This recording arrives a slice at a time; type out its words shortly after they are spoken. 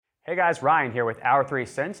Hey guys, Ryan here with Our 3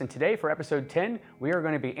 Cents, and today for episode 10, we are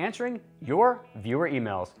going to be answering your viewer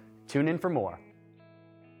emails. Tune in for more.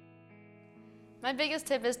 My biggest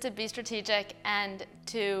tip is to be strategic and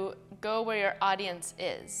to go where your audience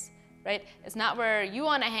is, right? It's not where you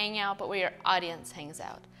want to hang out, but where your audience hangs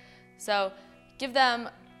out. So give them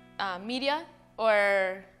media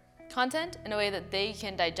or content in a way that they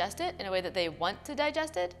can digest it, in a way that they want to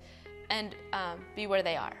digest it, and be where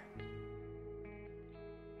they are.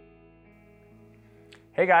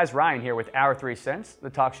 Hey guys, Ryan here with Our 3 Cents, the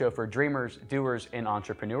talk show for dreamers, doers, and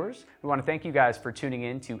entrepreneurs. We want to thank you guys for tuning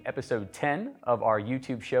in to episode 10 of our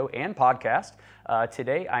YouTube show and podcast.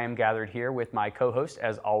 Today I am gathered here with my co-host,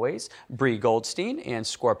 as always, Bree Goldstein and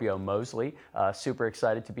Scorpio Mosley. Super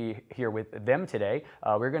excited to be here with them today.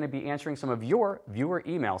 We're going to be answering some of your viewer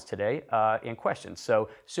emails today and questions. So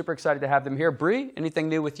super excited to have them here. Bree, anything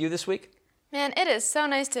new with you this week? Man, it is so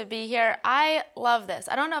nice to be here. I love this.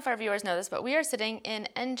 I don't know if our viewers know this, but we are sitting in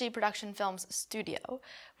NG Production Films studio,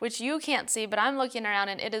 which you can't see, but I'm looking around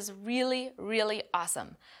and it is really, really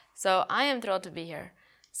awesome. So I am thrilled to be here.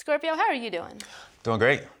 Scorpio, how are you doing? Doing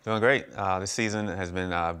great. This season has been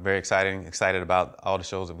very exciting. Excited about all the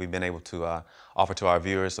shows that we've been able to offer to our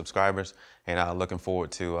viewers, subscribers, and looking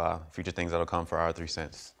forward to future things that'll come for Our 3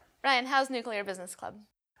 Cents. Ryan, how's Nuclear Business Club?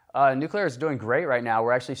 Nuclear is doing great right now.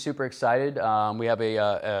 We're actually super excited. We have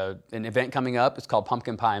an event coming up. It's called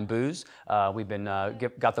Pumpkin Pie and Booze. We've been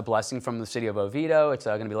got the blessing from the city of Oviedo. It's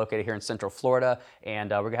going to be located here in Central Florida, and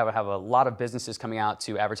we're going to have a lot of businesses coming out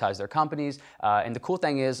to advertise their companies. And the cool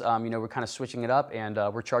thing is, we're kind of switching it up, and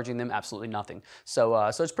we're charging them absolutely nothing. So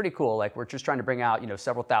it's pretty cool. Like, we're just trying to bring out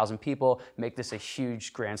several thousand people, make this a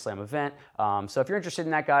huge Grand Slam event. So if you're interested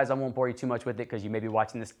in that, guys, I won't bore you too much with it because you may be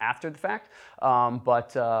watching this after the fact.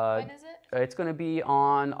 When is it? It's going to be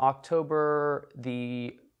on October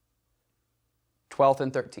the 12th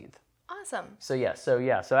and 13th. Awesome. So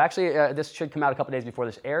actually, this should come out a couple days before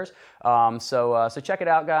this airs. So check it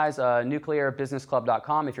out, guys.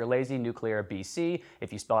 NuclearBusinessClub.com. If you're lazy, Nuclear BC.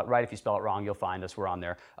 If you spell it right, if you spell it wrong, you'll find us. We're on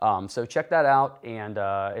there. So check that out. And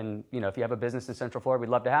if you have a business in Central Florida, we'd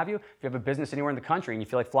love to have you. If you have a business anywhere in the country and you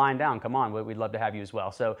feel like flying down, come on. We'd love to have you as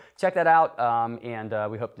well. So check that out, and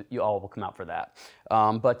we hope that you all will come out for that.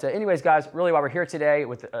 But anyways, guys, really while we're here today,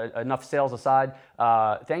 with enough sales aside,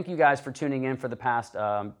 thank you guys for tuning in for the past.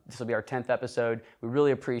 This will be our 10th episode. We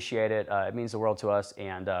really appreciate it. It means the world to us,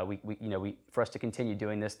 and for us to continue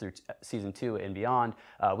doing this through season 2 and beyond,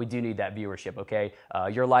 we do need that viewership. Okay,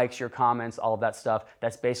 your likes, your comments, all of that stuff.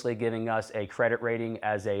 That's basically giving us a credit rating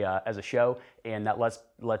as a show, and that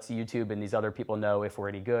lets YouTube and these other people know if we're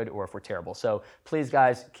any good or if we're terrible. So please,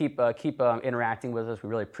 guys, keep interacting with us. We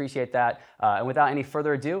really appreciate that. And without any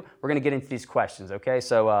further ado, we're going to get into these questions. Okay,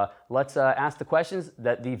 so let's ask the questions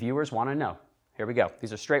that the viewers want to know. Here we go.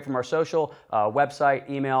 These are straight from our social, website,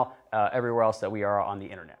 email, everywhere else that we are on the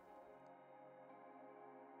internet.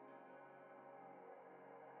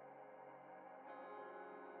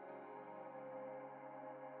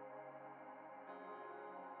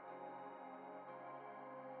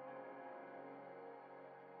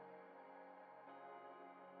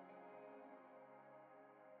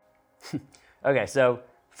 Okay, so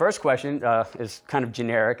first question is kind of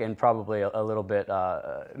generic and probably a little bit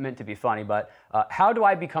meant to be funny, but how do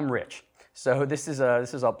I become rich? So this is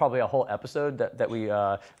probably a whole episode that we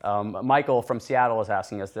Michael from Seattle is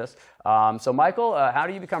asking us this. So Michael, how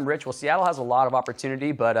do you become rich? Well, Seattle has a lot of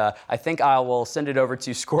opportunity, but I think I will send it over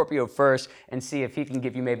to Scorpio first and see if he can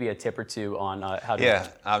give you maybe a tip or two on how to. Yeah,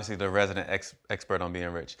 obviously the resident expert on being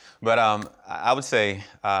rich, but I would say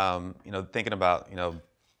thinking about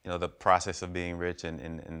the process of being rich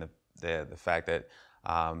and the fact that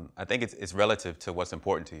I think it's relative to what's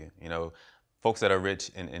important to you. Folks that are rich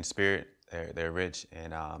in spirit, they're rich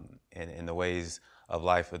in the ways of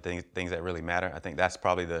life, of things that really matter. I think that's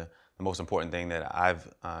probably the most important thing that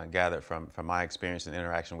I've gathered from my experience and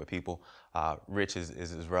interaction with people. Rich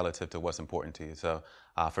is relative to what's important to you. So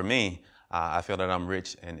for me, I feel that I'm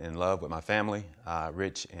rich in love with my family,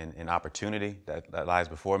 rich in opportunity that lies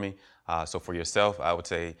before me. So for yourself, I would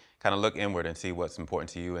say kind of look inward and see what's important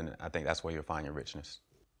to you, and I think that's where you'll find your richness.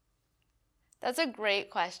 That's a great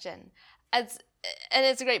question. And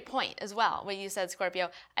it's a great point as well, what you said, Scorpio.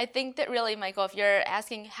 I think that really, Michael, if you're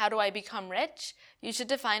asking how do I become rich, you should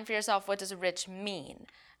define for yourself what does rich mean,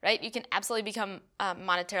 right? You can absolutely become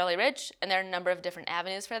monetarily rich, and there are a number of different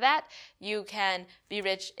avenues for that. You can be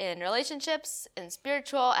rich in relationships, in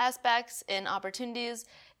spiritual aspects, in opportunities,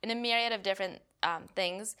 in a myriad of different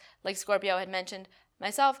things. Like Scorpio had mentioned,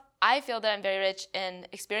 myself, I feel that I'm very rich in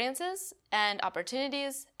experiences and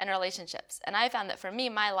opportunities and relationships. And I found that for me,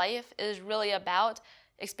 my life is really about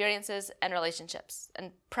experiences and relationships,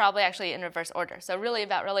 and probably actually in reverse order. So really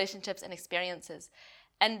about relationships and experiences.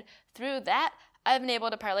 And through that, I've been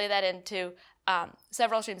able to parlay that into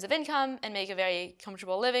several streams of income and make a very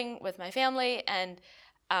comfortable living with my family. And,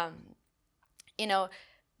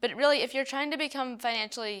 but really, if you're trying to become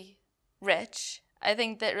financially rich, I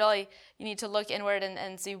think that really you need to look inward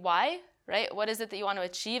and see why, right? What is it that you want to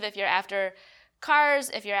achieve? If you're after cars,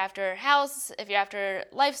 if you're after house, if you're after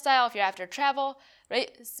lifestyle, if you're after travel,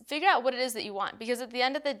 right? Figure out what it is that you want, because at the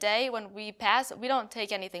end of the day, when we pass, we don't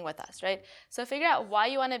take anything with us, right? So figure out why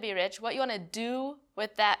you want to be rich, what you want to do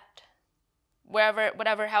with that,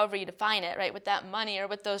 however you define it, right? With that money or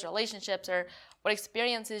with those relationships or what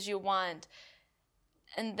experiences you want.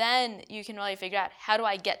 And then you can really figure out, how do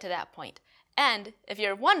I get to that point? And if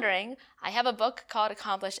you're wondering, I have a book called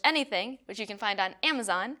Accomplish Anything, which you can find on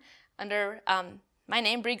Amazon under my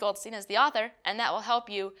name, Bree Goldstein, as the author, and that will help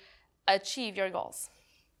you achieve your goals.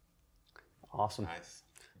 Awesome. Nice.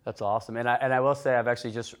 That's awesome. And I will say I've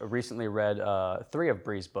actually just recently read 3 of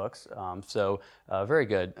Bree's books, so very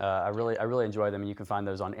good. I really enjoy them, and you can find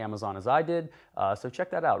those on Amazon as I did. So check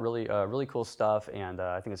that out. Really cool stuff, and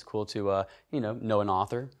I think it's cool to know an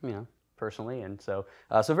author, personally, and so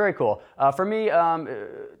very cool. For me,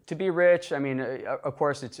 to be rich, I mean, of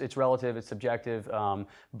course, it's relative, it's subjective,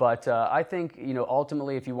 but I think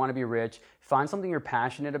ultimately, if you want to be rich, find something you're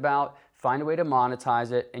passionate about. Find a way to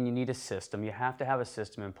monetize it, and you need a system. You have to have a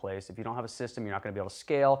system in place. If you don't have a system, you're not going to be able to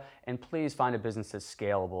scale, and please find a business that's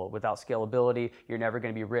scalable. Without scalability, you're never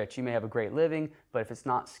going to be rich. You may have a great living, but if it's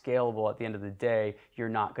not scalable at the end of the day, you're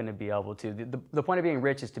not going to be able to. The point of being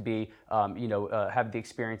rich is to be, have the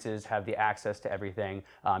experiences, have the access to everything,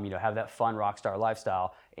 have that fun rock star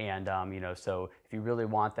lifestyle. And so if you really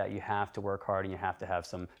want that, you have to work hard, and you have to have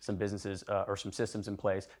some businesses or some systems in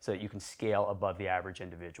place so that you can scale above the average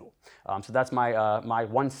individual. So that's my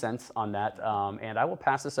 1 cent on that. And I will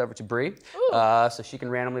pass this over to Bree so she can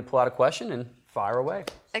randomly pull out a question and fire away.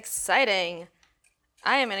 Exciting.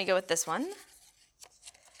 I am going to go with this one.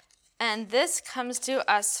 And this comes to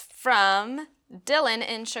us from Dylan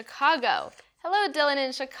in Chicago. Hello, Dylan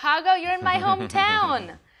in Chicago. You're in my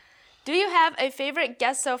hometown. Do you have a favorite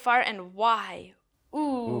guest so far, and why?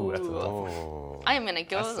 Ooh, that's a tough one. I am going to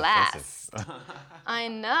go last. I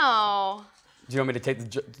know. Do you want me to take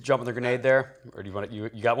the jump on the grenade there, or do you want you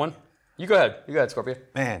got one? You go ahead. You go ahead, Scorpio.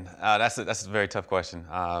 Man, that's a very tough question.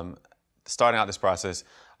 Starting out this process,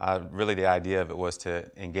 really the idea of it was to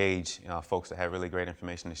engage folks that have really great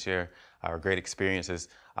information to share, or great experiences.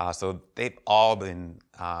 So they've all been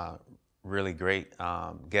really great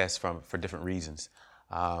guests for different reasons.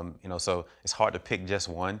 So it's hard to pick just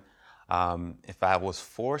one. If I was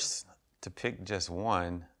forced to pick just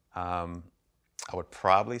one, I would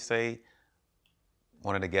probably say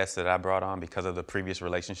one of the guests that I brought on because of the previous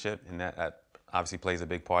relationship, and that obviously plays a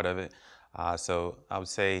big part of it. So I would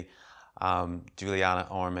say Juliana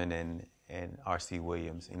Orman and R.C.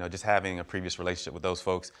 Williams. Just having a previous relationship with those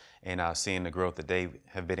folks and seeing the growth that they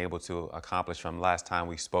have been able to accomplish from last time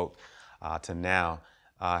we spoke to now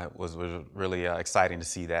was really exciting to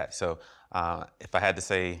see that. So if I had to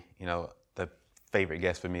say, the favorite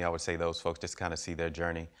guest for me, I would say those folks, just kind of see their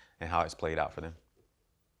journey and how it's played out for them.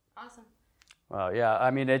 Awesome. Well, yeah,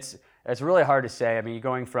 I mean, it's really hard to say. I mean, you're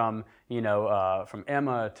going from from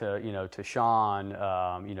Emma to Sean,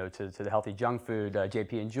 to the healthy junk food,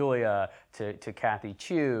 JP and Julia, to Kathy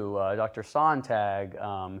Chu, Dr. Sontag,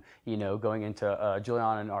 going into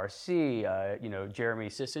Juliana and RC, Jeremy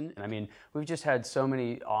Sisson. And I mean, we've just had so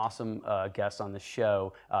many awesome guests on the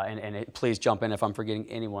show. Please jump in if I'm forgetting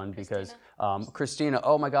anyone, because Christina,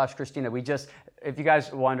 oh my gosh, Christina, if you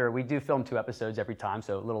guys wonder, we do film 2 episodes every time,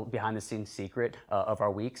 so a little behind-the-scenes secret of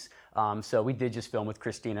our weeks. So we did just film with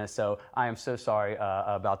Christina, so I am so sorry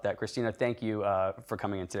about that. Christina, thank you for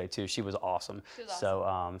coming in today, too. She was awesome. She was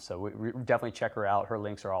awesome. So we definitely check her out. Her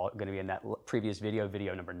links are all going to be in that previous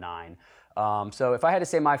video number 9. So if I had to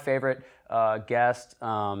say my favorite guest,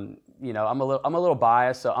 I'm a little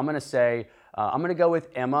biased, so I'm going to say I'm going to go with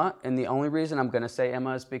Emma, and the only reason I'm going to say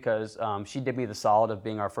Emma is because she did me the solid of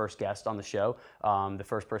being our first guest on the show, the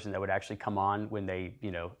first person that would actually come on when they,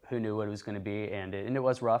 who knew what it was going to be, and it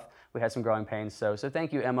was rough. We had some growing pains, so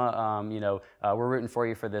thank you, Emma. We're rooting for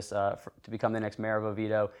you for this to become the next mayor of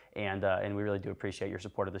Oviedo, and we really do appreciate your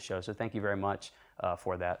support of the show. So thank you very much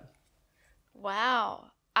for that. Wow.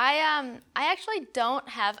 I actually don't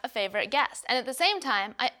have a favorite guest, and at the same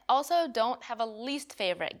time, I also don't have a least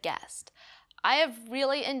favorite guest. I have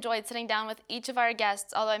really enjoyed sitting down with each of our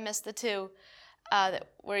guests, although I missed the 2 that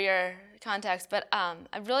were your contacts. But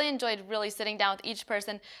I've really enjoyed sitting down with each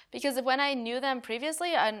person, because when I knew them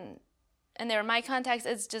previously and and they were my contacts,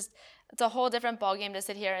 it's a whole different ballgame to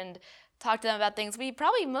sit here and talk to them about things we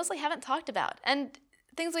probably mostly haven't talked about. And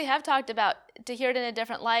things we have talked about, to hear it in a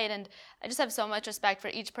different light. And I just have so much respect for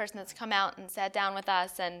each person that's come out and sat down with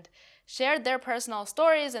us and shared their personal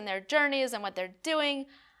stories and their journeys and what they're doing.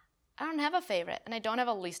 I don't have a favorite, and I don't have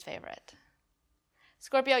a least favorite.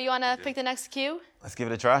 Scorpio, you want to pick the next cue? Let's give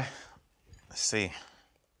it a try. Let's see.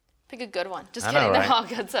 Pick a good one. Just I kidding. know, right? They're all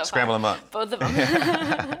good so Scramble far. them up. Both of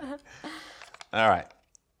them. All right.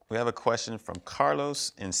 We have a question from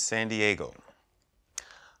Carlos in San Diego.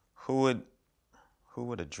 Who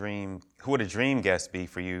would a dream guest be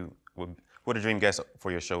for you? Who would a dream guest for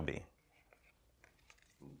your show be?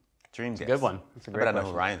 Dream guest. Good one. That's a great I question.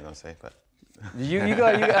 know who Ryan's gonna say, but You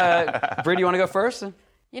go. Bree, do you want to go first?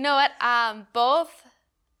 You know what?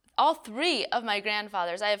 All three of my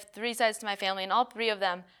grandfathers, I have three sides to my family, and all three of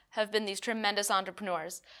them have been these tremendous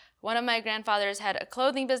entrepreneurs. One of my grandfathers had a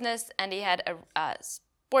clothing business, and he had a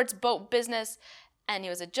sports boat business, and he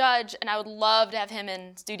was a judge, and I would love to have him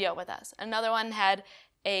in studio with us. Another one had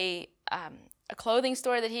a clothing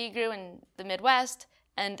store that he grew in the Midwest,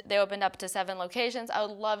 and they opened up to 7 locations. I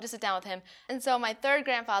would love to sit down with him. And so my third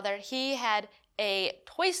grandfather, he had a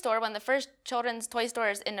toy store, one of the first children's toy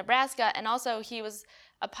stores in Nebraska, and also he was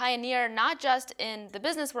a pioneer not just in the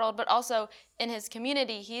business world, but also in his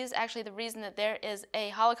community. He's actually the reason that there is a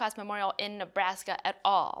Holocaust memorial in Nebraska at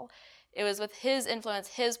all. It was with his influence,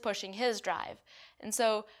 his pushing, his drive. And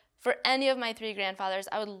so for any of my 3 grandfathers,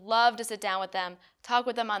 I would love to sit down with them, talk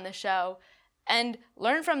with them on the show, and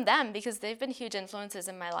learn from them, because they've been huge influences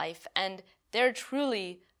in my life, and they're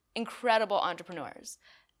truly incredible entrepreneurs.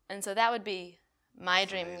 And so that would be my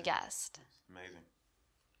dream guest. amazing.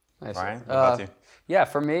 Nice. Ryan, what about you? Yeah,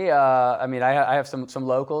 for me, I mean, I have some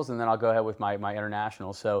locals, and then I'll go ahead with my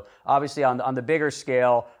international. So obviously, on the bigger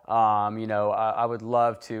scale, I would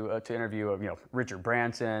love to interview, Richard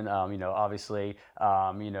Branson, obviously,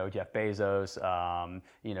 Jeff Bezos,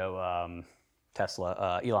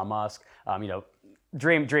 Tesla, Elon Musk,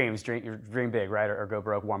 dream big, right? Or go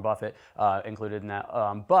broke, Warren Buffett included in that.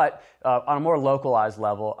 But on a more localized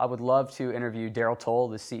level, I would love to interview Daryl Toll,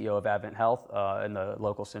 the CEO of Advent Health in the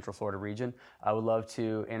local Central Florida region. I would love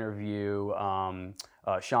to interview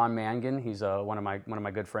Sean Mangan. He's one of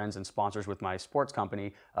my good friends and sponsors with my sports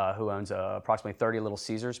company, who owns approximately 30 Little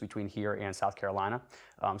Caesars between here and South Carolina.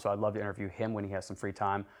 So I'd love to interview him when he has some free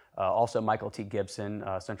time. Also, Michael T. Gibson,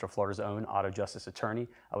 Central Florida's own auto justice attorney.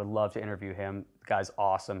 I would love to interview him. The guy's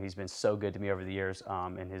awesome. He's been so good to me over the years,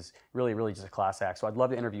 and he's really just a class act. So I'd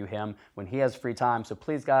love to interview him when he has free time. So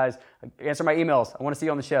please, guys, answer my emails. I want to see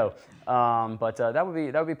you on the show. But that would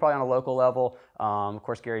be probably on a local level. Of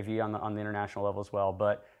course, Gary Vee on the international level as well.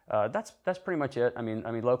 But that's pretty much it. I mean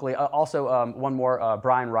locally. Also, one more,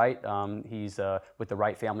 Brian Wright. He's with the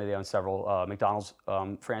Wright family. They own several McDonald's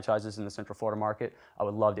franchises in the Central Florida market. I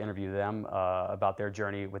would love to interview them about their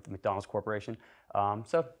journey with the McDonald's Corporation.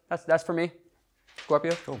 So that's for me.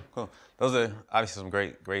 Scorpio. Cool. Those are obviously some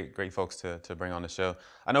great folks to bring on the show.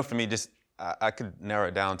 I know for me, I could narrow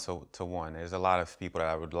it down to one. There's a lot of people that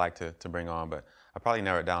I would like to bring on, but I probably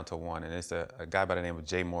narrow it down to one, and it's a guy by the name of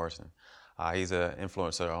Jay Morrison. He's an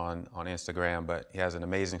influencer on Instagram, but he has an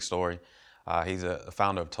amazing story. He's a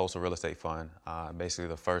founder of Tulsa Real Estate Fund, basically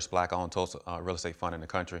the first Black-owned Tulsa real estate fund in the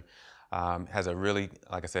country. Has a really,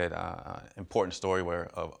 like I said, important story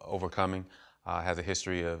of overcoming. Has a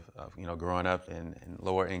history of growing up in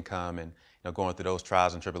lower income and going through those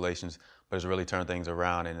trials and tribulations, but has really turned things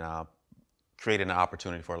around and created an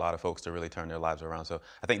opportunity for a lot of folks to really turn their lives around. So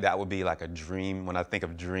I think that would be like a dream. When I think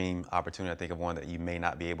of dream opportunity, I think of one that you may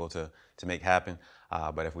not be able to make happen.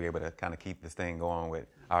 But if we're able to kind of keep this thing going with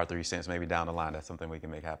our 3 cents, maybe down the line, that's something we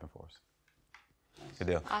can make happen for us. Good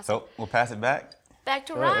deal. Awesome. So we'll pass it back. Back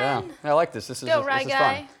to Ryan. Yeah, I like this. This is Go, Rye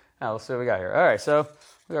guy. fun. Now, let's see what we got here. All right, so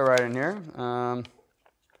we go right in here.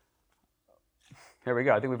 Here we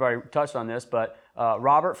go. I think we've already touched on this, but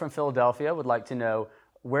Robert from Philadelphia would like to know,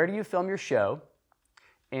 where do you film your show,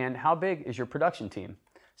 and how big is your production team?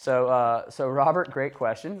 So Robert, great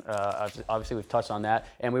question. Obviously, we've touched on that,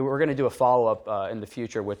 and we're going to do a follow-up in the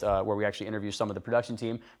future with where we actually interview some of the production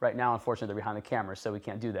team. Right now, unfortunately, they're behind the camera, so we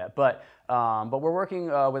can't do that. But we're working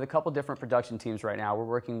with a couple different production teams right now. We're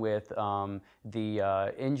working with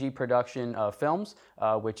the NG Production Films,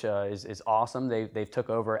 which is awesome. They've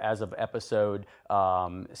took over as of episode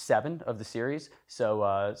 7 of the series.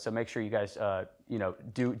 So make sure you guys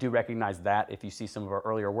do recognize that if you see some of our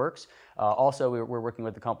earlier works. Also, we're working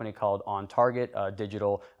with a company called On Target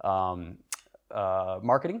Digital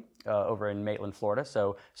marketing over in Maitland, Florida.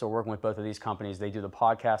 So we're working with both of these companies. They do the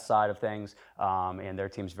podcast side of things, and their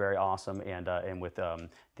team's very awesome. And with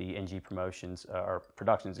the NG Promotions or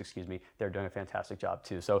Productions, excuse me, they're doing a fantastic job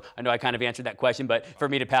too. So I know I kind of answered that question, but for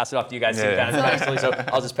me to pass it off to you guys seemed kind of nicely, so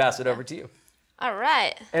I'll just pass it over to you. All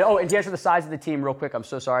right. And to answer the size of the team real quick, I'm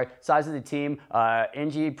so sorry. Size of the team,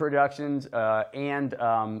 NG Productions and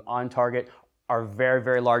On Target are very,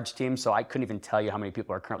 very large teams, so I couldn't even tell you how many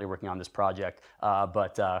people are currently working on this project,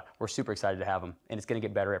 but we're super excited to have them, and it's going to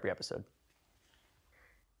get better every episode.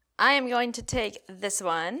 I am going to take this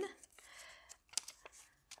one,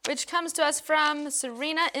 which comes to us from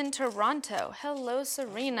Serena in Toronto. Hello,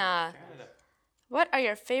 Serena. What are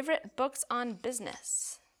your favorite books on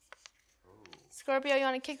business? Scorpio, you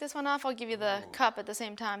want to kick this one off? I'll give you the cup at the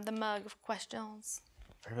same time, the mug of questions.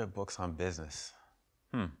 Favorite books on business?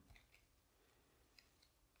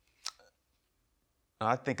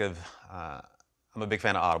 I think of, I'm a big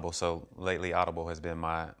fan of Audible, so lately Audible has been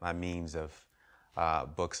my means of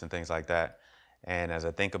books and things like that. And as I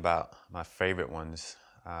think about my favorite ones,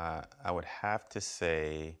 I would have to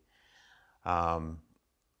say, man,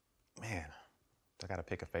 I got to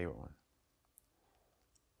pick a favorite one.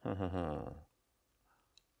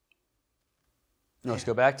 Let's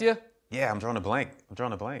go back to you. Yeah, I'm drawing a blank.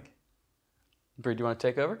 Bree, do you want to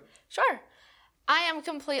take over? Sure. I am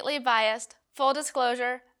completely biased. Full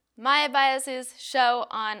disclosure, my biases show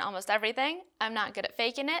on almost everything. I'm not good at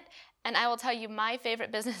faking it. And I will tell you my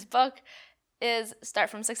favorite business book is Start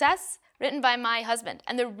From Success, written by my husband.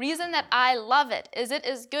 And the reason that I love it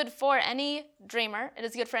is good for any dreamer, it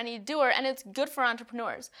is good for any doer, and it's good for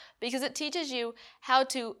entrepreneurs because it teaches you how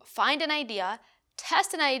to find an idea,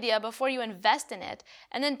 test an idea before you invest in it,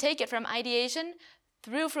 and then take it from ideation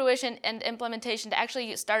through fruition and implementation to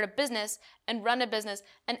actually start a business and run a business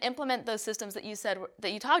and implement those systems that you said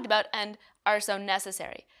that you talked about and are so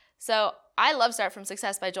necessary. So I love Start From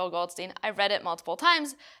Success by Joel Goldstein. I've read it multiple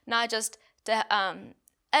times, not just to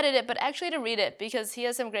edit it, but actually to read it because he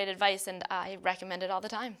has some great advice and I recommend it all the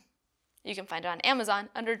time. You can find it on Amazon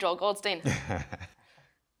under Joel Goldstein.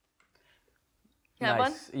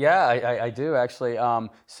 Nice. Yeah, I do actually.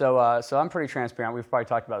 So I'm pretty transparent. We've probably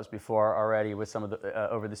talked about this before already with some of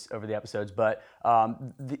the over the episodes, but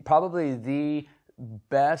probably the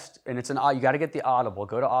best, and you got to get the Audible.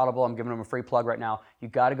 Go to Audible. I'm giving them a free plug right now. You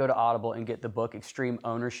got to go to Audible and get the book Extreme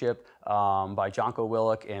Ownership by Jocko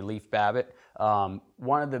Willink and Leif Babbitt.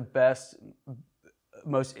 One of the best,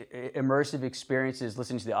 most immersive experiences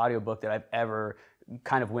listening to the audiobook that I've ever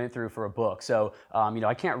kind of went through for a book. So, I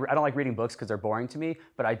don't like reading books because they're boring to me,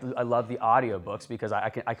 but I love the audio books because I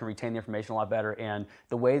can retain the information a lot better. And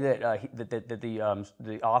the way that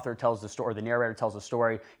the author tells the story, the narrator tells the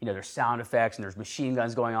story, there's sound effects and there's machine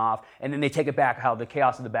guns going off, and then they take it back how the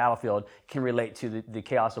chaos of the battlefield can relate to the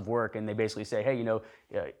chaos of work, and they basically say, hey,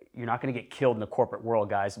 you're not going to get killed in the corporate world,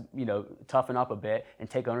 guys. Toughen up a bit and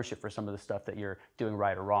take ownership for some of the stuff that you're doing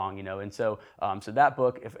right or wrong. And so that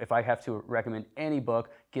book, if I have to recommend any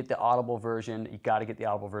book, get the Audible version. You got to get the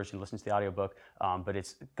Audible version. Listen to the audiobook. But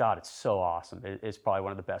it's so awesome. It's probably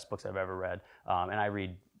one of the best books I've ever read. And I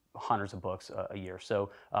read hundreds of books a year.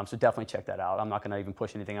 So definitely check that out. I'm not going to even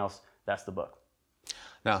push anything else. That's the book.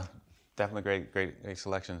 No, definitely great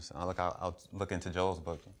selections. I'll look into Joel's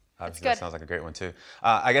book. Obviously, that sounds like a great one too.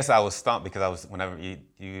 I guess I was stumped because whenever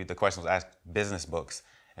the question was asked business books,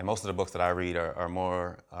 and most of the books that I read are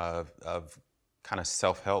more of kind of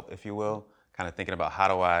self-help, if you will, kind of thinking about how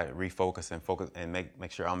do I refocus and focus and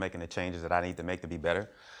make sure I'm making the changes that I need to make to be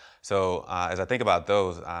better. So as I think about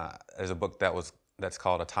those, there's a book that's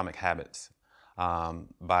called Atomic Habits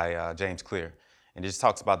by James Clear. And it just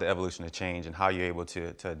talks about the evolution of change and how you're able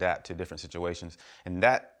to adapt to different situations. And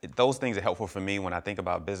those things are helpful for me when I think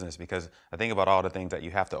about business because I think about all the things that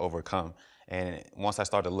you have to overcome. And once I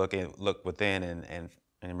start to look within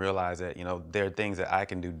and realize that, there are things that I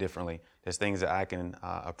can do differently. There's things that I can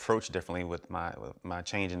approach differently with my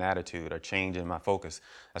change in attitude or change in my focus.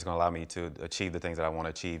 That's going to allow me to achieve the things that I want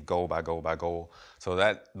to achieve goal by goal by goal. So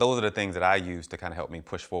those are the things that I use to kind of help me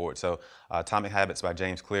push forward. So Atomic Habits by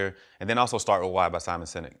James Clear, and then also Start With Why by Simon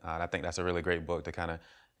Sinek. I think that's a really great book to kind of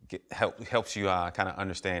helps you kind of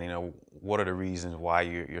understand, what are the reasons why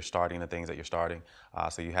you're starting the things that you're starting.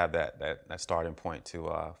 So you have that starting point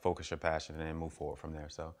to focus your passion and then move forward from there.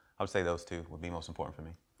 So I would say those two would be most important for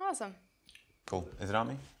me. Awesome. Cool. Is it on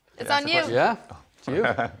me? It's on you. Yeah, it's you.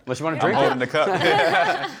 Unless you want to drink I'm holding the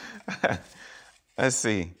cup. Let's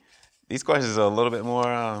see. These questions are a little bit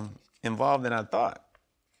more involved than I thought.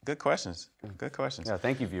 Good questions. Yeah,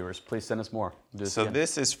 thank you, viewers. Please send us more.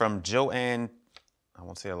 This is from Joanne. I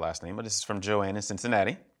won't say her last name, but this is from Joanne in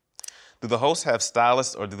Cincinnati. Do the hosts have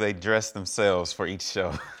stylists or do they dress themselves for each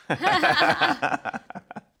show?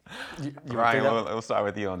 Ryan, we'll start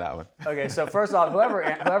with you on that one. Okay, so first off, whoever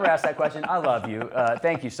asked that question, I love you.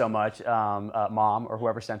 Thank you so much, Mom, or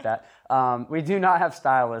whoever sent that. We do not have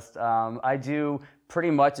stylists. I do pretty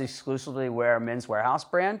much exclusively wear Men's Warehouse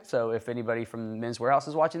brand. So if anybody from Men's Warehouse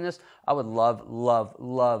is watching this, I would love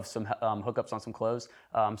some hookups on some clothes.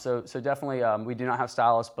 So definitely we do not have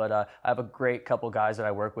stylists, but I have a great couple guys that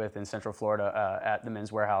I work with in Central Florida at the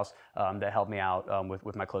Men's Warehouse that help me out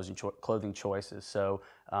with my clothing choices. So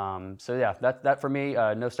yeah, that for me,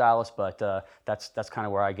 no stylist, but that's kind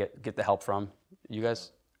of where I get the help from. You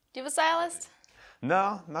guys? Do you have a stylist?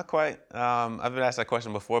 No, not quite. I've been asked that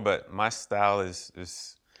question before, but my style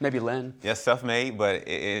is maybe Lynn. Yeah, self-made, but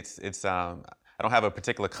it's I don't have a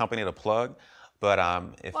particular company to plug, but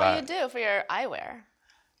you do for your eyewear.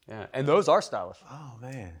 Yeah, and those are stylish. Oh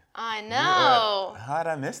man, I know. How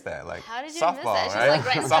did I miss that? Like how did you softball, miss right? that? She's like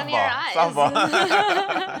right in front of your eyes.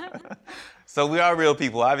 Softball. So we are real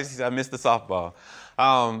people. Obviously, I missed the softball.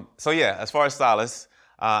 So yeah, as far as stylists,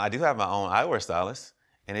 I do have my own eyewear stylist,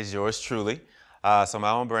 and it's yours truly. So my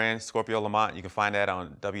own brand, Scorpio Lamont. You can find that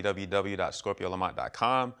on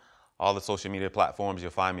www.scorpiolamont.com. All the social media platforms, you'll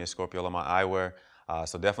find me at Scorpio Lamont Eyewear.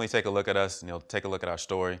 So definitely take a look at us, take a look at our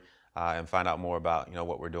story, and find out more about,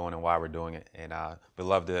 what we're doing and why we're doing it. And we'd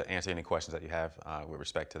love to answer any questions that you have with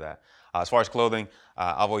respect to that. As far as clothing,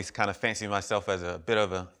 I've always kind of fancied myself as a bit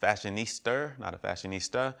of a fashionista, not a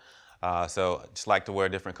fashionista. So just like to wear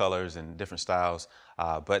different colors and different styles.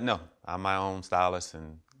 But no, I'm my own stylist,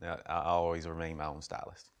 and I'll always remain my own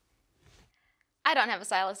stylist. I don't have a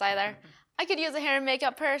stylist either. I could use a hair and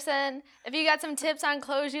makeup person. If you got some tips on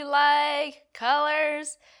clothes you like,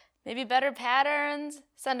 colors, maybe better patterns,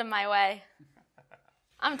 send them my way.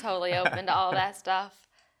 I'm totally open to all that stuff.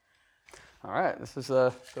 All right, this is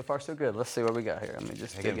so far so good. Let's see what we got here. Let me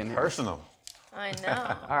just dig in here. Personal. I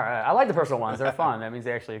know. All right, I like the personal ones. They're fun. That means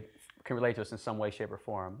they actually can relate to us in some way, shape, or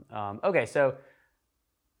form. Okay, so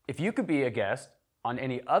if you could be a guest on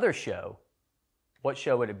any other show, what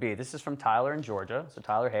show would it be? This is from Tyler in Georgia. So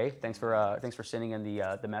Tyler, hey, thanks for sending in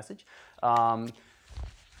the message.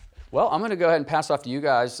 Well, I'm going to go ahead and pass off to you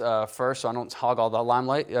guys first, so I don't hog all the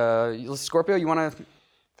limelight. Scorpio, you want to?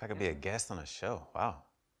 If I could be a guest on a show, wow.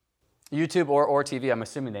 YouTube or TV, I'm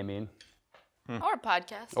assuming they mean. Or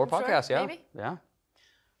podcast. Or podcast, sure, yeah. Maybe. Yeah.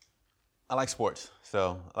 I like sports.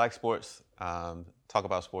 So I like sports. Talk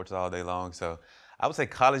about sports all day long. So I would say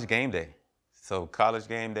college game day. So college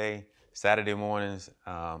game day, Saturday mornings,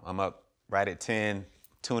 I'm up right at 10,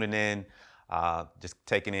 tuning in, just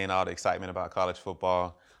taking in all the excitement about college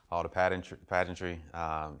football, all the pageantry.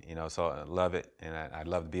 So I love it, and I'd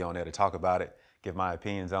love to be on there to talk about it, give my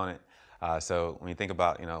opinions on it. So when you think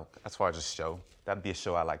about, as far as a show, that'd be a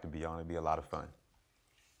show I'd like to be on. It'd be a lot of fun.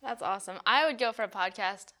 That's awesome. I would go for a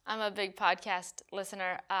podcast. I'm a big podcast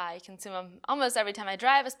listener. I consume them almost every time I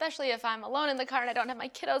drive, especially if I'm alone in the car and I don't have my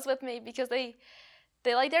kiddos with me, because they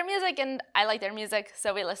like their music and I like their music,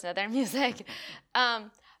 so we listen to their music.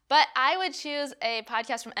 But I would choose a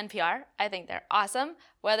podcast from NPR. I think they're awesome,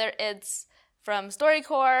 whether it's from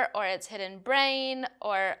StoryCorps or it's Hidden Brain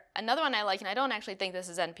or another one I like, and I don't actually think this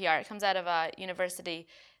is NPR. It comes out of a university,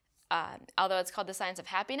 although it's called The Science of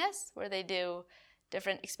Happiness, where they do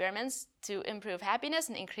different experiments to improve happiness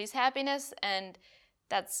and increase happiness, and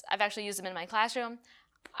I've actually used them in my classroom.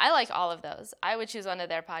 I like all of those. I would choose one of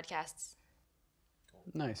their podcasts.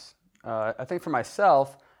 Nice. I think for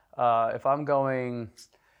myself, if I'm going,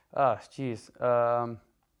 if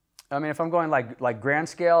I'm going like grand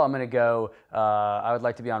scale, I'm going to go, I would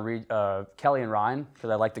like to be on Kelly and Ryan, because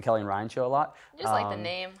I like the Kelly and Ryan show a lot. You just like the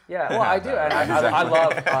name. Yeah, well, I do. And I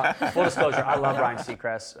love, full disclosure, I love Ryan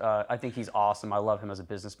Seacrest. I think he's awesome. I love him as a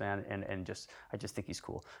businessman, and I just think he's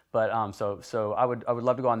cool. But so I would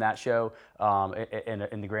love to go on that show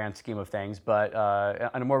in the grand scheme of things. But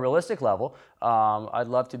on a more realistic level, I'd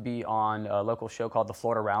love to be on a local show called the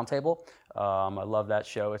Florida Roundtable. I love that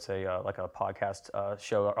show. It's like a podcast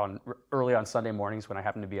show early on Sunday mornings when I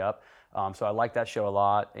happen to be up. So I like that show a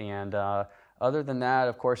lot. And other than that,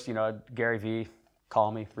 of course, Gary V,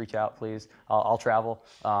 call me, reach out, please. I'll travel.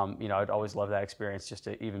 I'd always love that experience, just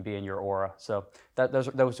to even be in your aura. So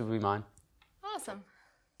those would be mine. Awesome.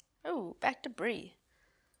 Oh, back to Bree.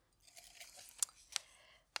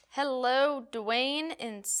 Hello, Dwayne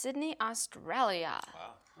in Sydney, Australia.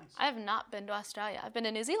 Wow. Nice. I have not been to Australia. I've been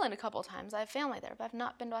to New Zealand a couple of times. I have family there, but I've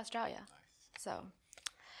not been to Australia. Nice. So,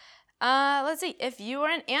 let's see. If you were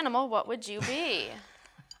an animal, what would you be?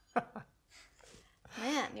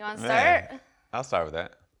 Man, you want to start? I'll start with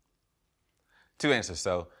that. 2 answers.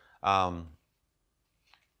 So,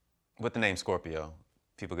 with the name Scorpio,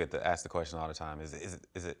 people get to ask the question all the time: Is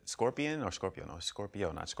it Scorpion or Scorpio? No, it's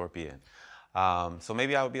Scorpio, not Scorpion. So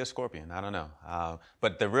maybe I would be a Scorpion. I don't know.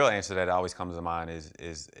 But the real answer that always comes to mind is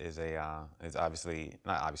obviously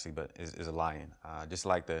not obviously, but is a lion. Just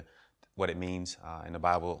like what it means in the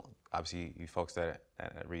Bible. Obviously, you folks that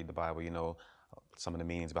read the Bible, you know some of the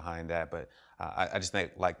meanings behind that. But I just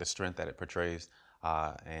think like the strength that it portrays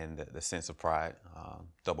and the sense of pride,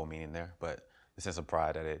 double meaning there, but the sense of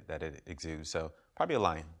pride that it exudes. So probably a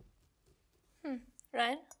lion.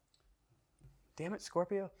 Ryan? Damn it,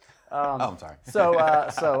 Scorpio. I'm sorry.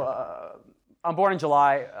 I'm born in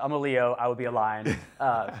July. I'm a Leo. I would be a lion.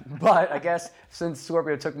 But I guess since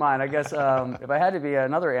Scorpio took mine, I guess if I had to be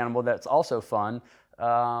another animal that's also fun,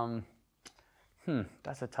 that's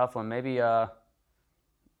a tough one. Maybe a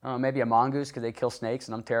mongoose because they kill snakes,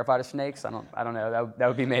 and I'm terrified of snakes. I don't know. That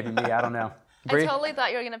would be maybe me. I don't know. Bree? I totally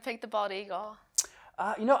thought you were gonna pick the bald eagle.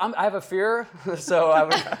 I have a fear, so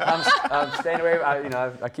I'm staying away.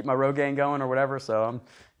 I keep my Rogaine going or whatever. So I'm,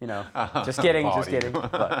 just kidding.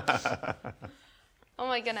 But. Oh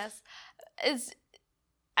my goodness,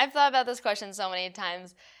 I've thought about this question so many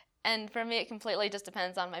times, and for me, it completely just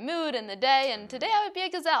depends on my mood and the day. And today, I would be a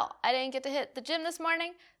gazelle. I didn't get to hit the gym this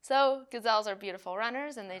morning, so gazelles are beautiful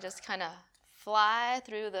runners, and they just kind of fly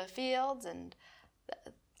through the fields. And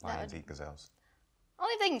lions eat gazelles.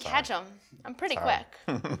 Only if they can catch them. I'm pretty quick.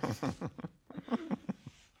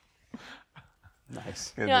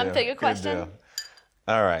 Nice. You want to pick a question?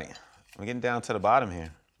 All right. We're getting down to the bottom here.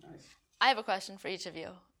 Nice. I have a question for each of you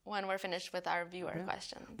when we're finished with our viewer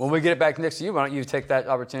questions. When we get it back next to you, why don't you take that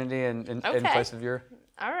opportunity in place of your...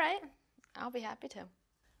 All right. I'll be happy to.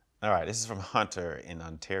 All right. This is from Hunter in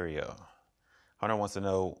Ontario. Hunter wants to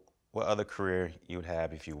know what other career you would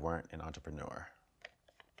have if you weren't an entrepreneur.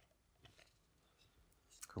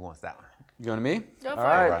 Who wants that one? You going to me? Go for All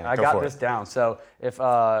right, Ryan, I go got for this it. down. So if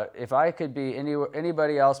I could be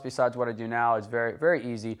anybody else besides what I do now, it's very, very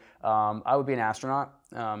easy. I would be an astronaut.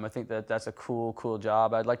 I think that's a cool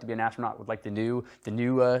job. I'd like to be an astronaut with like the new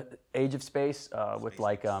age of space with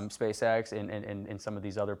like SpaceX and some of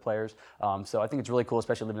these other players. So I think it's really cool,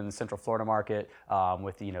 especially living in the Central Florida market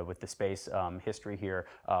with the space history here.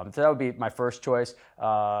 So that would be my first choice.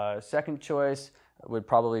 Second choice would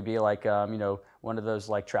probably be like one of those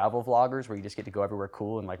like travel vloggers where you just get to go everywhere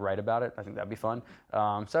cool and like write about it. I think that'd be fun.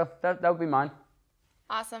 So that would be mine.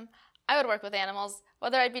 Awesome. I would work with animals,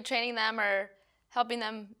 whether I'd be training them or helping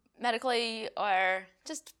them medically or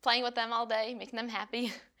just playing with them all day, making them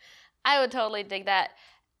happy. I would totally dig that.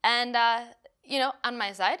 And on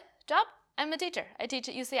my side job, I'm a teacher. I teach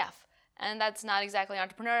at UCF. And that's not exactly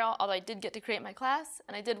entrepreneurial, although I did get to create my class,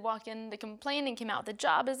 and I did walk in to complain and came out with the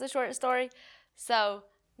job as a short story. So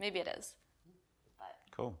maybe it is.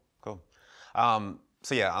 Cool.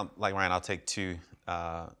 So yeah, like Ryan, I'll take two.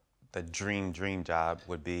 The dream job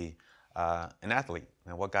would be an athlete.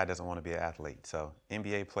 And what guy doesn't want to be an athlete? So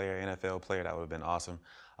NBA player, NFL player, that would have been awesome.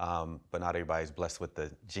 But not everybody's blessed with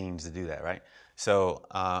the genes to do that, right? So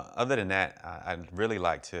other than that, I'd really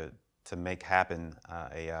like to make happen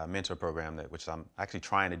a mentor program which I'm actually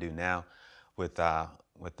trying to do now with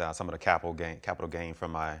some of the capital gain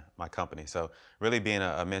from my company. So really being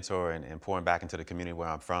a mentor and pouring back into the community where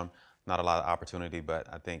I'm from. Not a lot of opportunity,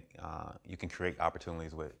 but I think you can create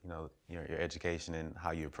opportunities with your education and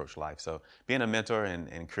how you approach life. So being a mentor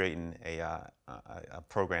and creating a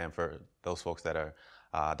program for those folks that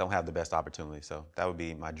don't have the best opportunity. So that would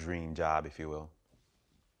be my dream job, if you will.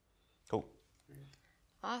 Cool.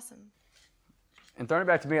 Awesome. And throwing it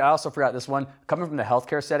back to me, I also forgot this one. Coming from the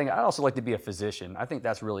healthcare setting, I'd also like to be a physician. I think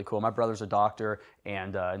that's really cool. My brother's a doctor,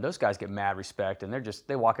 and those guys get mad respect, and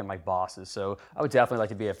they walk in like bosses. So I would definitely like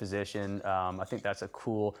to be a physician. I think that's a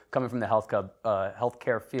cool, coming from the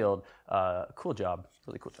healthcare field, cool job,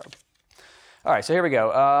 really cool job. All right, so here we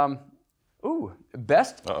go.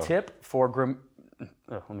 Best tip for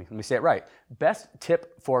let me say it right. Best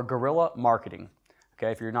tip for guerrilla marketing.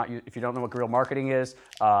 Okay, if you don't know what guerrilla marketing is,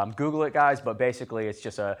 Google it, guys. But basically, it's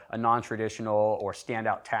just a non-traditional or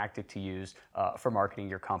standout tactic to use for marketing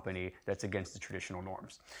your company that's against the traditional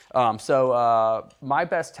norms. So my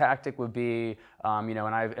best tactic would be,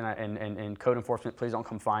 and code enforcement, please don't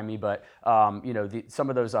come find me. But some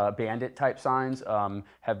of those bandit type signs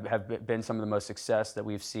have been some of the most success that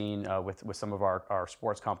we've seen with some of our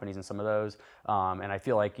sports companies and some of those. And I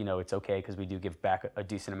feel like it's okay because we do give back a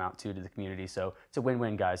decent amount to the community. So it's a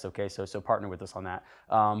win-win, guys. Okay, so partner with us on that.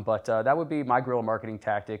 But that would be my guerrilla marketing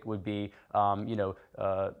tactic. Would be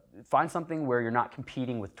find something where you're not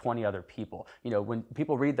competing with 20 other people. When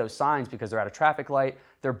people read those signs because they're at a traffic light,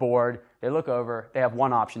 they're bored, they look over, they have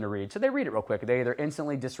one option to read. So they read it real quick. They either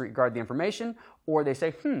instantly disregard the information or they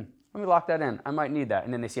say, let me lock that in. I might need that.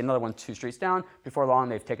 And then they see another one 2 streets down. Before long,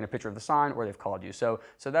 they've taken a picture of the sign or they've called you. So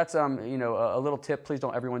that's a little tip. Please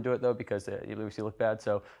don't everyone do it though, because it makes you look bad.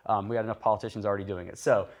 So we got enough politicians already doing it.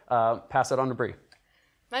 So pass it on to Bree.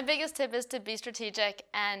 My biggest tip is to be strategic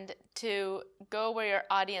and to go where your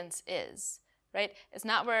audience is, right? It's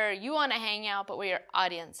not where you want to hang out, but where your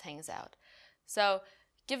audience hangs out. So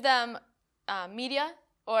give them media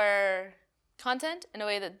or content in a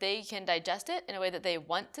way that they can digest it, in a way that they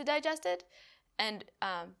want to digest it, and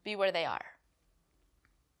be where they are.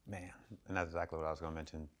 Man, and that's exactly what I was going to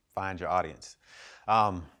mention. Find your audience.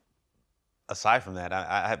 Aside from that,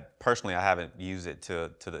 I personally haven't used it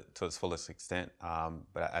to its fullest extent.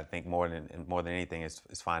 But I think more than anything is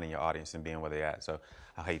finding your audience and being where they're at. So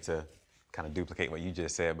I hate to kind of duplicate what you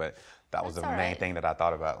just said, but that was the main thing that I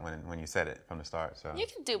thought about when you said it from the start. So you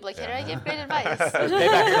can duplicate it. I give great advice.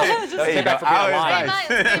 Payback for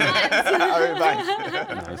being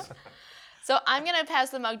Nice. So I'm going to pass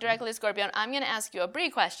the mug directly to Scorpio, and I'm going to ask you a Bree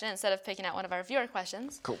question instead of picking out one of our viewer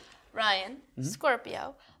questions. Cool. Ryan,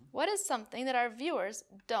 Scorpio, what is something that our viewers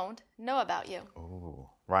don't know about you? Ooh,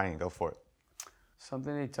 Ryan, go for it.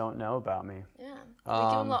 Something they don't know about me. Yeah. We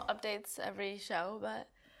give them little updates every show, but...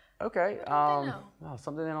 Okay.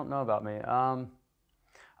 Something they don't know about me.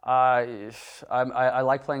 I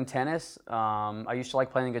like playing tennis. I used to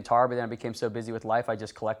like playing the guitar, but then I became so busy with life, I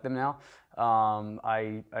just collect them now.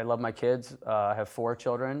 I love my kids. I have 4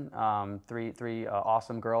 children, three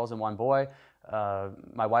awesome girls and 1 boy.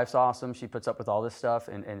 My wife's awesome. She puts up with all this stuff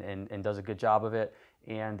and does a good job of it.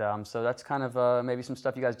 And so that's kind of maybe some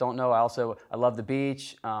stuff you guys don't know. I love the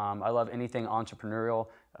beach. I love anything entrepreneurial.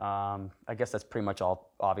 I guess that's pretty much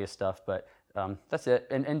all obvious stuff, but that's it.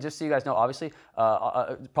 And just so you guys know, obviously,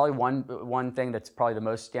 probably one thing that's probably the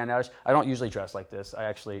most standout. I don't usually dress like this. I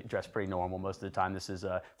actually dress pretty normal most of the time. This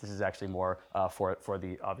is actually more for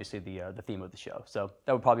the obviously the theme of the show. So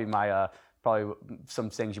that would probably be my probably some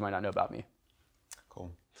things you might not know about me.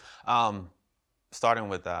 Cool. Starting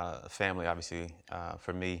with family, obviously,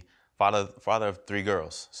 for me, father of 3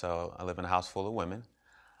 girls. So I live in a house full of women.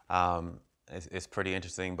 It's pretty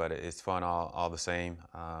interesting, but it's fun all the same.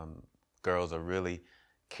 Girls are really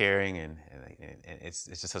caring, and it's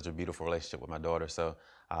just such a beautiful relationship with my daughter. So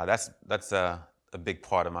that's a big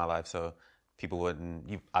part of my life. So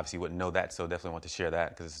you obviously wouldn't know that, so definitely want to share that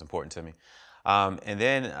because it's important to me. And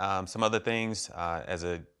then some other things as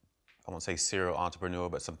I won't say serial entrepreneur,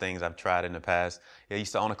 but some things I've tried in the past. I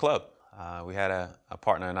used to own a club. We had a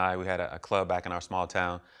partner and I. We had a club back in our small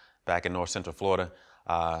town, back in North Central Florida.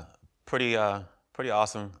 Pretty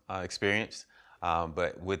awesome experience.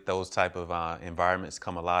 But with those type of environments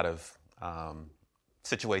come a lot of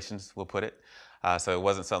situations, we'll put it. So it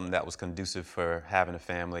wasn't something that was conducive for having a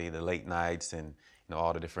family, the late nights, and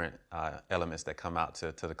all the different elements that come out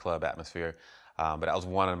to the club atmosphere. But that was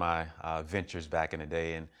one of my ventures back in the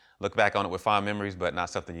day, and look back on it with fond memories, but not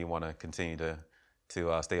something you want to continue to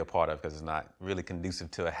stay a part of because it's not really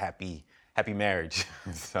conducive to a happy marriage.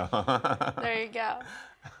 So there you go.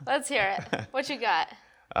 Let's hear it. What you got?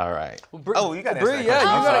 All right. Well, you got to Bree, answer that you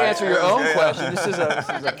got to question. answer your own question. This is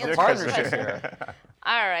a partnership here.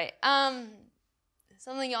 All right.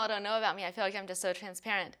 Something y'all don't know about me. I feel like I'm just so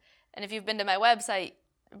transparent. And if you've been to my website,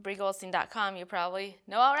 breegoldstein.com, you probably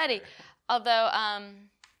know already. Although,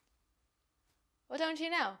 what don't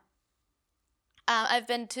you know? I've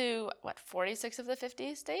been to 46 of the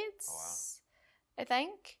 50 states. Oh, wow. I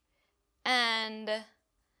think, and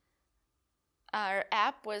our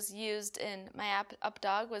app was used my app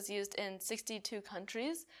UpDog was used in 62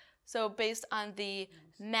 countries. So based on the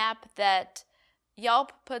map that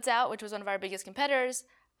Yelp puts out, which was one of our biggest competitors,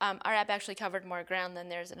 our app actually covered more ground than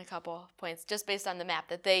theirs in a couple points, just based on the map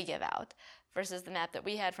that they give out versus the map that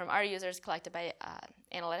we had from our users collected by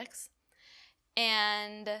analytics.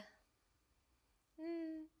 And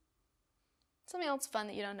something else fun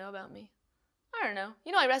that you don't know about me. I don't know.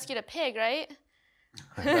 You know I rescued a pig, right?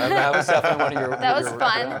 That was definitely one of your... That was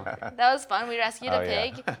fun. That was fun. We rescued a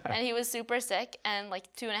pig, and he was super sick and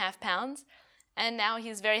like 2.5 pounds. And now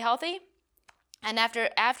he's very healthy. And after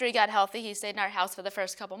he got healthy, he stayed in our house for the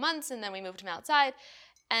first couple months, and then we moved him outside.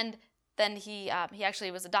 And then he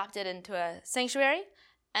actually was adopted into a sanctuary,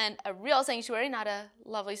 and a real sanctuary, not a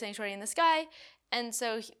lovely sanctuary in the sky. And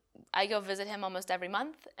so I go visit him almost every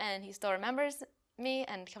month, and he still remembers me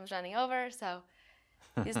and comes running over. So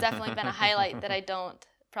he's definitely been a highlight that I don't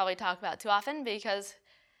probably talk about too often because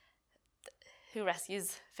who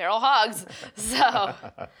rescues feral hogs? So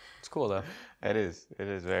it's cool though. It is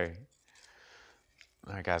very.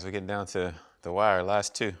 All right, guys, we're getting down to the wire.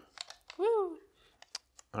 Last two. Woo!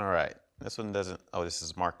 All right. This one doesn't. Oh, this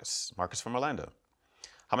is Marcus. Marcus from Orlando.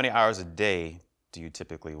 How many hours a day do you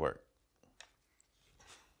typically work?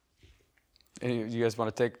 You guys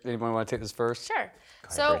want to take? Anyone want to take this first? Sure.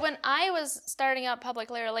 So when I was starting out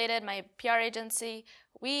Publicly Related, my PR agency,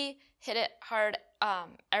 we hit it hard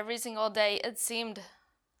every single day. It seemed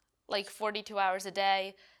like 42 hours a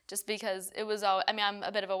day, just because it was all. I mean, I'm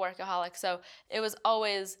a bit of a workaholic, so it was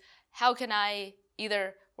always, how can I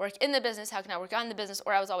either work in the business, how can I work on the business,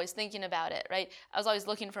 or I was always thinking about it, right? I was always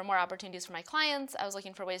looking for more opportunities for my clients. I was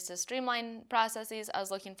looking for ways to streamline processes. I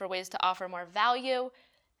was looking for ways to offer more value.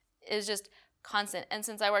 It's just constant. And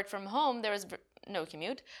since I worked from home, there was no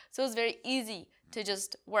commute, so it was very easy to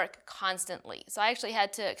just work constantly. So I actually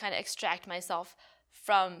had to kind of extract myself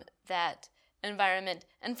from that environment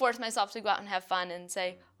and force myself to go out and have fun and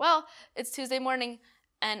say, well, it's Tuesday morning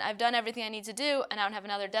and I've done everything I need to do and I don't have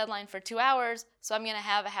another deadline for 2 hours, so I'm going to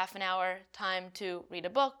have a half an hour time to read a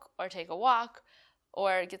book or take a walk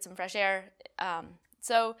or get some fresh air.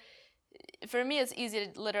 So for me, it's easy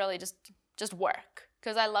to literally just work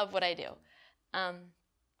because I love what I do.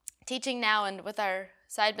 Teaching now and with our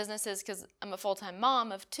side businesses, because I'm a full-time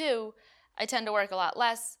mom of 2, I tend to work a lot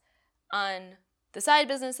less on the side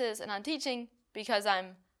businesses and on teaching because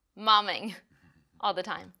I'm momming all the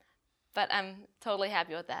time. But I'm totally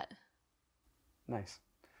happy with that. Nice.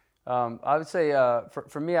 I would say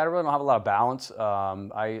for me, I really don't have a lot of balance.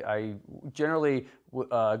 I generally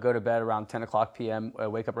go to bed around 10 o'clock p.m.,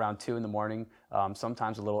 wake up around 2 in the morning,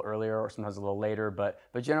 sometimes a little earlier or sometimes a little later. But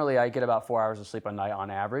generally, I get about 4 hours of sleep a night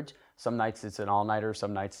on average. Some nights it's an all-nighter.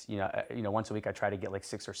 Some nights, once a week I try to get like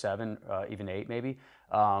 6 or 7, even 8 maybe.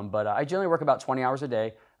 But I generally work about 20 hours a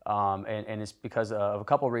day. And it's because of a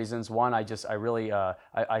couple of reasons. One, I really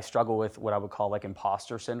struggle with what I would call like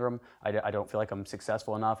imposter syndrome. I don't feel like I'm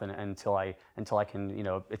successful enough, and until I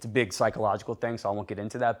can, it's a big psychological thing, so I won't get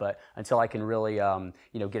into that. But until I can really,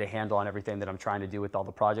 get a handle on everything that I'm trying to do with all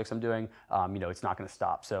the projects I'm doing, it's not going to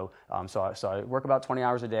stop. So I work about 20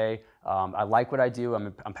 hours a day. I like what I do.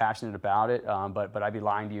 I'm passionate about it. But I'd be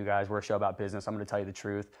lying to you guys. We're a show about business. I'm going to tell you the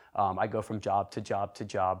truth. I go from job to job to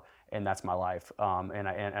job. And that's my life. And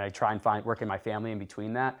I try and work in my family in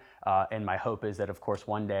between that. And my hope is that, of course,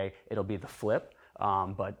 one day it'll be the flip.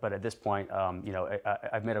 But at this point,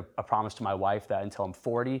 I've made a promise to my wife that until I'm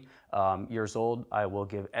 40 years old, I will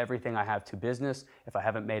give everything I have to business. If I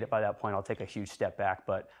haven't made it by that point, I'll take a huge step back.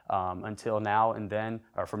 But until now and then,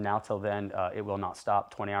 or from now till then, it will not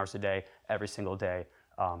stop. 20 hours a day, every single day.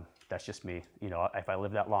 That's just me. If I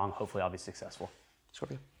live that long, hopefully I'll be successful.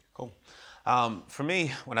 Scorpio. Cool. For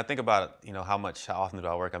me, when I think about, how often do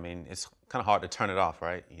I work, I mean, it's kind of hard to turn it off,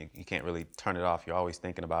 right? You can't really turn it off. You're always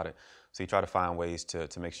thinking about it. So you try to find ways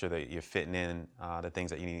to make sure that you're fitting in the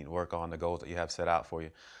things that you need to work on, the goals that you have set out for you.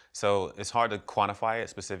 So it's hard to quantify it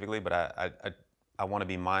specifically, but I want to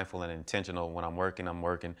be mindful and intentional. When I'm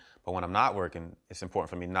working. But when I'm not working, it's important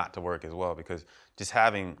for me not to work as well, because just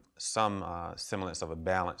having some semblance of a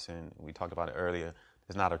balance, and we talked about it earlier,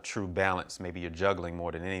 there's not a true balance. Maybe you're juggling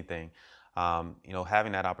more than anything.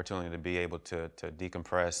 Having that opportunity to be able to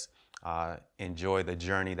decompress, enjoy the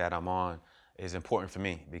journey that I'm on is important for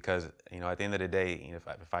me, because, at the end of the day,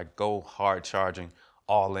 if I go hard charging,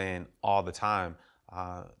 all in, all the time,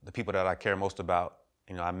 the people that I care most about,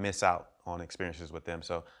 I miss out on experiences with them.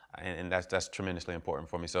 So, and that's tremendously important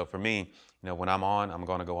for me. So for me, when I'm on, I'm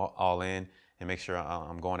going to go all in and make sure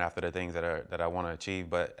I'm going after the things that I want to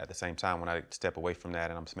achieve. But at the same time, when I step away from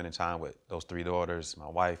that and I'm spending time with those 3 daughters, my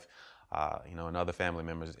wife, and other family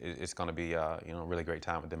members, it's going to be, a really great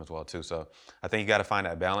time with them as well too. So I think you got to find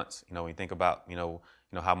that balance. When you think about,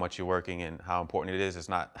 how much you're working and how important it is, it's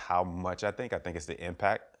not how much I think it's the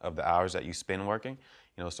impact of the hours that you spend working.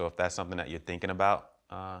 So if that's something that you're thinking about,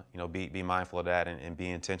 be mindful of that and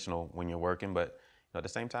be intentional when you're working. But at the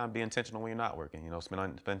same time, be intentional when you're not working.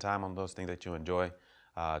 Spend time on those things that you enjoy,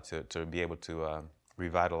 to be able to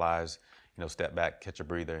revitalize. Step back, catch a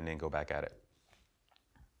breather, and then go back at it.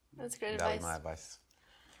 That's great That advice. was my advice.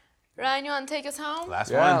 Ryan, you want to take us home?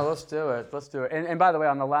 Last one. Yeah, let's do it. And by the way,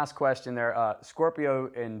 on the last question there,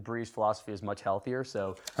 Scorpio and Bree's philosophy is much healthier,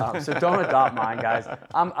 so don't adopt mine, guys.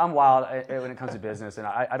 I'm wild when it comes to business, and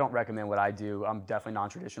I don't recommend what I do. I'm definitely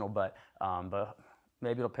non-traditional, but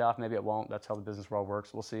maybe it'll pay off, maybe it won't. That's how the business world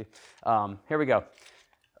works. We'll see. Here we go.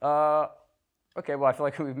 Okay, well, I feel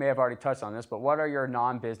like we may have already touched on this, but what are your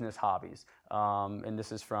non-business hobbies? And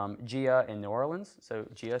this is from Gia in New Orleans. So,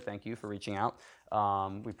 Gia, thank you for reaching out.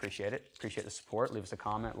 We appreciate it. Appreciate the support. Leave us a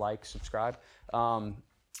comment, like, subscribe.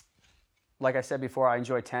 What like I said before, I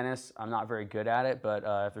enjoy tennis. I'm not very good at it, but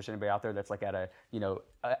if there's anybody out there that's like at a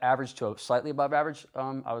average to a slightly above average,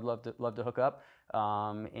 I would love to hook up.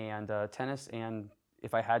 And tennis, and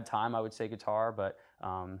if I had time, I would say guitar, but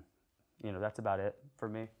that's about it for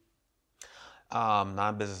me.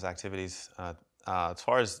 Non-business activities. As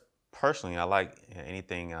far as personally, I like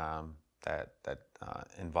anything that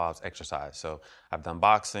involves exercise. So I've done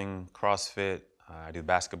boxing, CrossFit. I do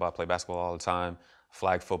basketball. Play basketball all the time.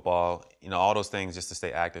 Flag football. All those things just to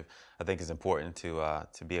stay active. I think is important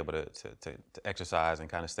to be able to exercise and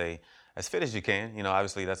kind of stay as fit as you can.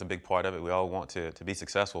 Obviously that's a big part of it. We all want to be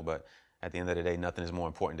successful, but at the end of the day, nothing is more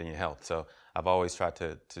important than your health. So I've always tried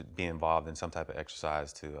to be involved in some type of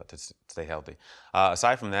exercise to stay healthy.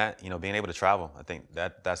 Aside from that, being able to travel, I think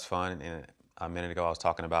that's fun. And a minute ago, I was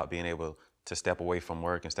talking about being able to step away from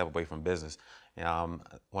work and step away from business. One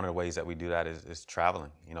of the ways that we do that is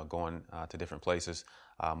traveling, going to different places.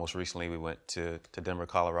 Most recently, we went to Denver,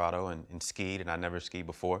 Colorado and skied, and I never skied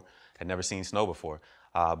before, had never seen snow before.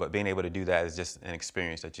 But being able to do that is just an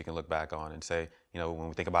experience that you can look back on and say, when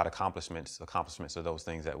we think about accomplishments are those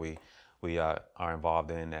things that we are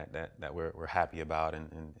involved in that we're happy about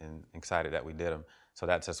and excited that we did them. So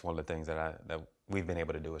that's just one of the things that we've been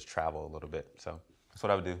able to do is travel a little bit. So that's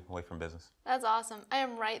what I would do away from business. That's awesome. I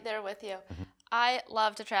am right there with you. Mm-hmm. I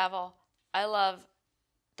love to travel. I love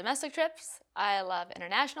domestic trips. I love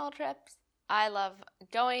international trips. I love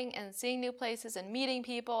going and seeing new places and meeting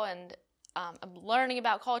people and learning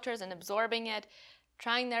about cultures and absorbing it,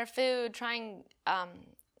 trying their food, trying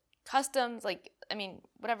customs,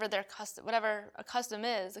 whatever a custom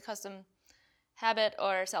is, a custom habit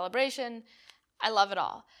or celebration. I love it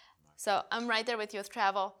all. So I'm right there with you with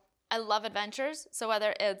travel. I love adventures. So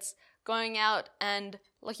whether it's going out and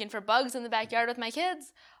looking for bugs in the backyard with my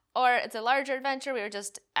kids, or it's a larger adventure. We were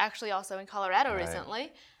just actually also in Colorado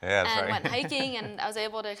recently, went hiking, and I was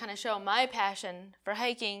able to kind of show my passion for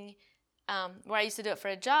hiking, where I used to do it for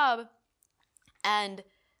a job, and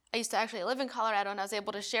I used to actually live in Colorado, and I was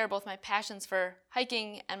able to share both my passions for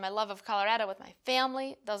hiking and my love of Colorado with my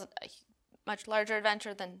family. That was a much larger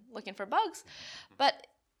adventure than looking for bugs, but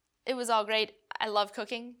it was all great. I love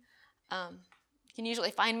cooking. You can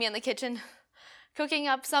usually find me in the kitchen cooking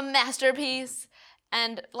up some masterpiece.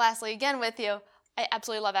 And lastly, again with you, I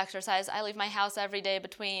absolutely love exercise. I leave my house every day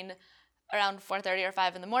between around 4:30 or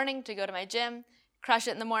 5 in the morning to go to my gym, crush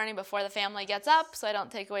it in the morning before the family gets up so I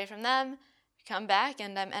don't take away from them, come back,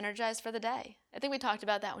 and I'm energized for the day. I think we talked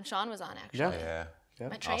about that when Sean was on, actually. Yeah.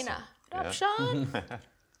 My trainer. Awesome. What up, Sean?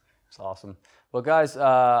 It's awesome. Well, guys,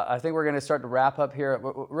 I think we're going to start to wrap up here.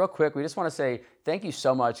 Real quick, we just want to say thank you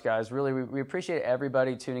so much, guys. Really, we appreciate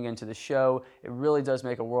everybody tuning into the show. It really does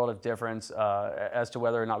make a world of difference as to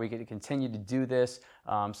whether or not we get to continue to do this.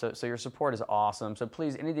 So your support is awesome. So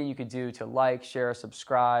please, anything you could do to like, share,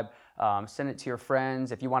 subscribe, send it to your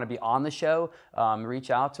friends. If you want to be on the show,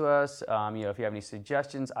 reach out to us. If you have any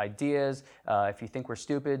suggestions, ideas, if you think we're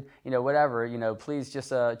stupid, whatever, please just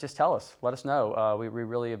tell us. Let us know. We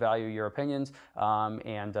really value your opinions,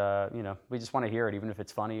 and we just want to hear it, even if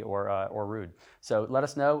it's funny or rude. So let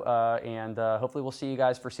us know, and hopefully we'll see you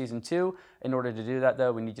guys for season 2. In order to do that,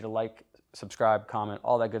 though, we need you to like, subscribe, comment,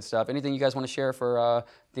 all that good stuff. Anything you guys want to share for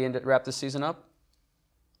the end to wrap this season up?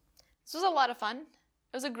 This was a lot of fun.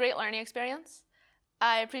 It was a great learning experience.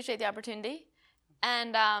 I appreciate the opportunity.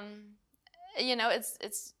 And,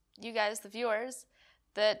 it's you guys, the viewers,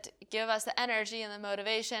 that give us the energy and the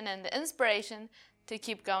motivation and the inspiration to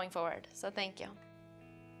keep going forward. So thank you.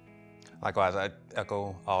 Likewise, I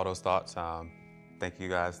echo all those thoughts. Thank you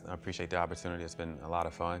guys. I appreciate the opportunity. It's been a lot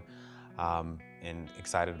of fun. And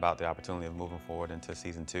excited about the opportunity of moving forward into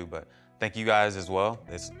season 2. But thank you guys as well,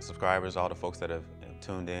 as subscribers, all the folks that have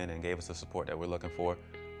tuned in and gave us the support that we're looking for.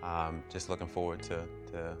 Just looking forward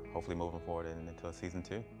to hopefully moving forward into season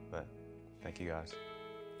 2. But thank you guys.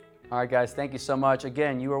 All right, guys, thank you so much.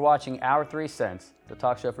 Again, you are watching Our 3 Cents, the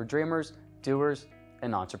talk show for dreamers, doers,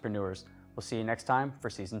 and entrepreneurs. We'll see you next time for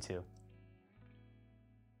season 2.